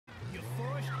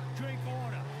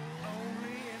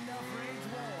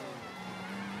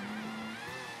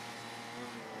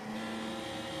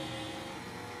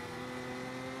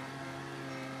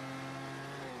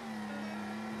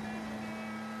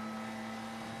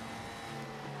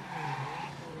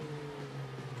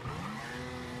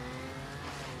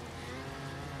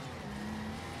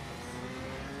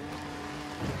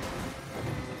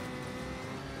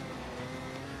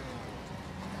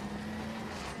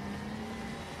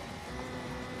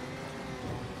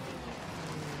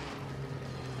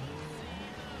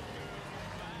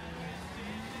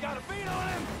a feed on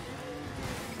him!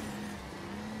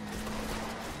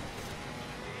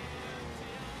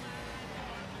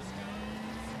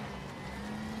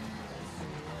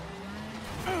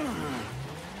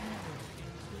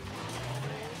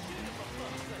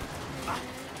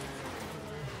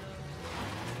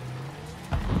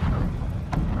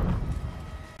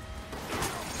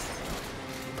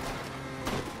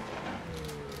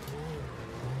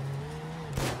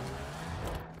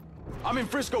 I'm in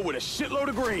Frisco with a shitload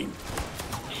of green.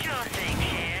 Sure thing,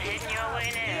 kid. Hitting your way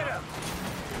now.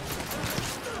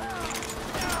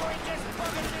 No, he just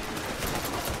bugging me.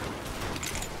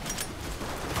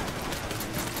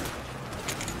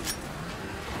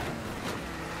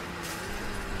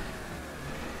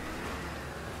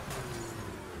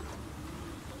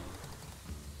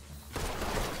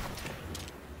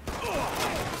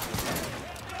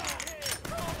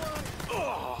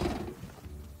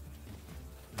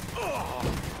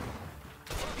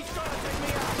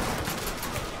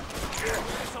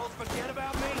 Forget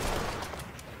about me?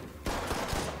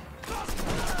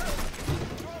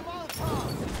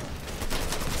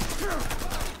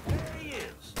 There he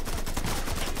is.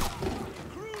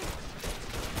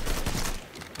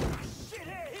 Shit,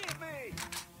 hit me!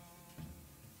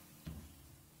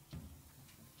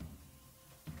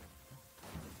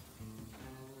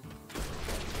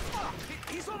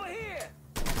 He's over here!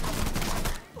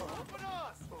 Open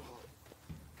us!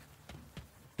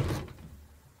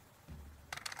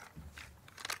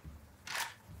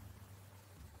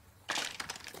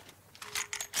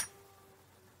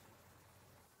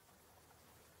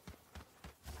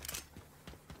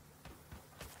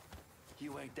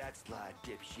 You ain't that slide,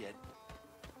 dipshit.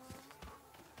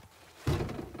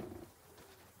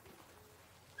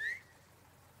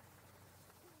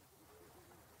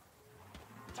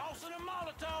 Tossing a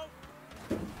Molotov!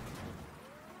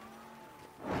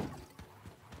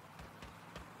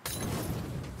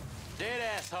 Dead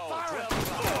asshole!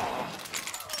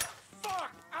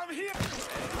 Fuck! I'm here!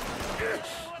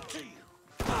 What to you?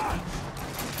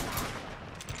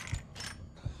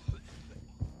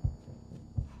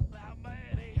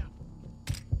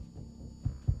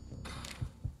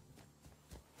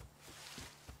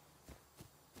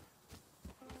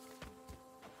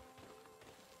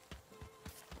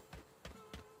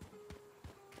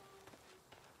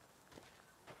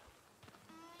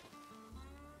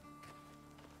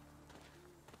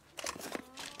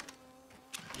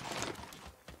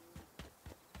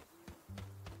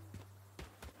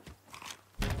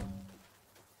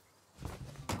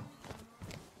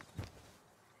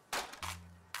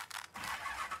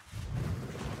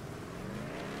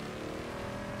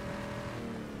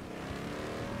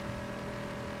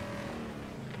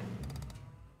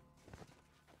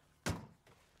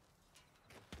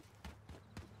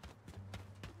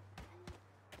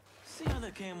 See how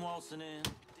they came waltzing in?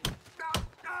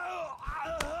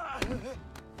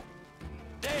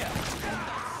 Damn!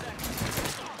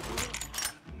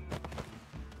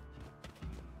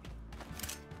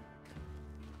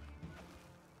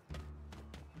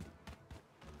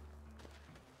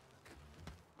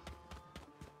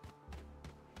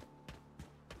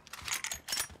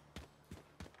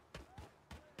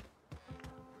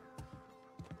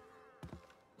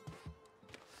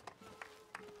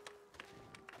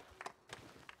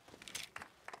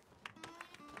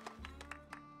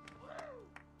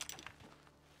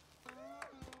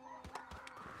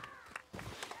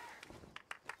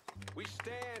 We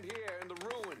stand here in the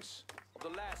ruins of the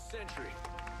last century.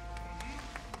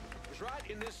 It was right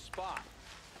in this spot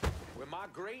where my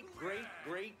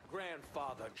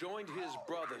great-great-great-grandfather joined his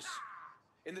brothers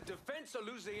in the defense of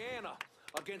Louisiana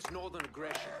against northern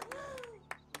aggression.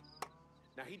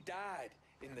 Now, he died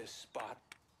in this spot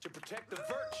to protect the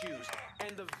virtues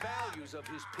and the values of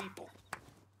his people.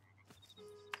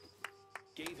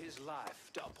 Gave his life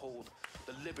to uphold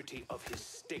the liberty of his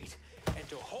state and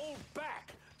to hold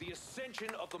back the ascension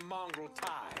of the mongrel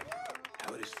tide.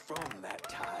 Now, it is from that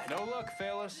tide. No luck,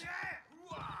 fellas.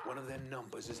 One of their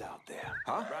numbers is out there.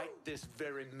 Huh? Right this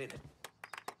very minute.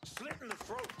 Slitting the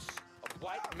throats of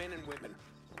white men and women.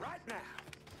 Right now.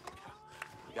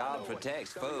 God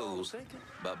protects fools,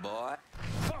 but boy...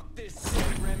 Fuck this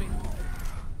shit, Remy.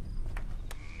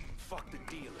 Fuck the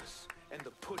dealers and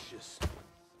the pushers.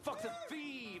 Fuck the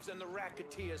thieves and the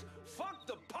racketeers. Fuck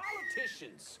the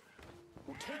politicians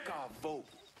who take our vote.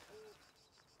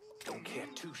 Don't care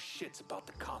two shits about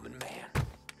the common man. Yeah.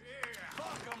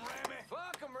 Fuck 'em, Remy.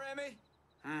 Fuck 'em, Remy.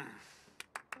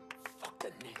 Fuck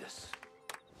the niggas.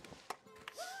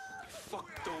 Fuck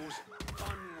those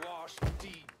unwashed,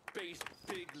 debased,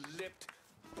 big-lipped,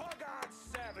 bug-eyed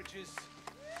savages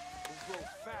who grow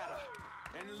fatter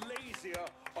and lazier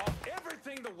off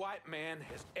everything the white man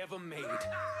has ever made.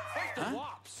 Fuck the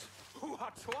wops, who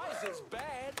are twice as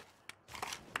bad.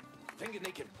 Thinking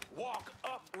they can walk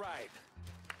upright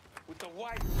with the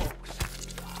white folks.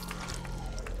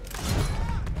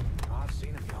 I've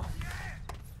seen them, y'all.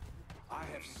 I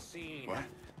have seen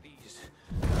these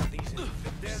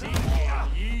infidels.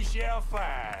 Ye shall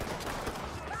find.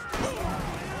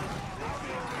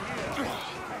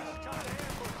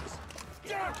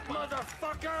 Duck,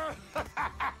 motherfucker!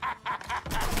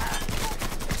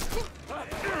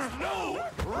 There's no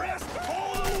rest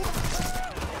hold!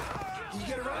 You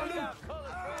get around him?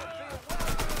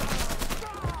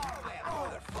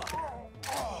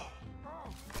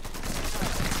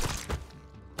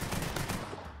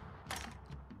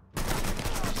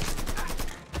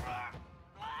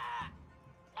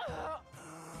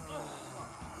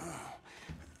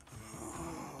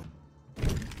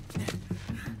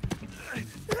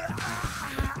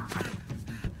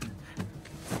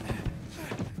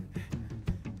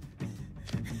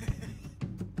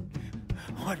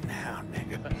 What now,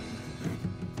 nigga?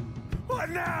 What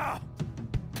now?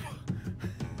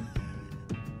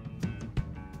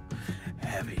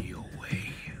 Have it your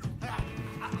way.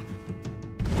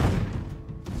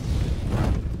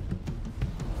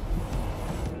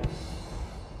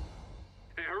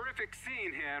 A horrific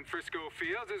scene here in Frisco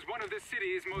Fields as one of the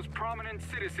city's most prominent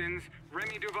citizens,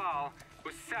 Remy DUVALL,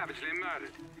 was savagely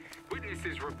murdered.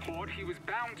 Witnesses report he was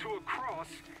bound to a cross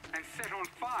and set on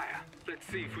fire. Let's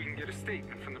see if we can get a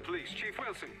statement from the police. Chief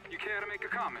Wilson, you care to make a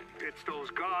comment? It's those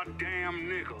goddamn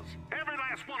niggles. Every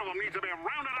last one of them needs to be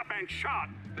rounded up and shot.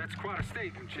 That's quite a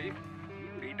statement, Chief.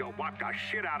 Need to wipe the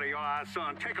shit out of your eyes,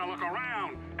 son. Take a look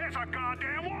around. There's a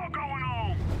goddamn war going on.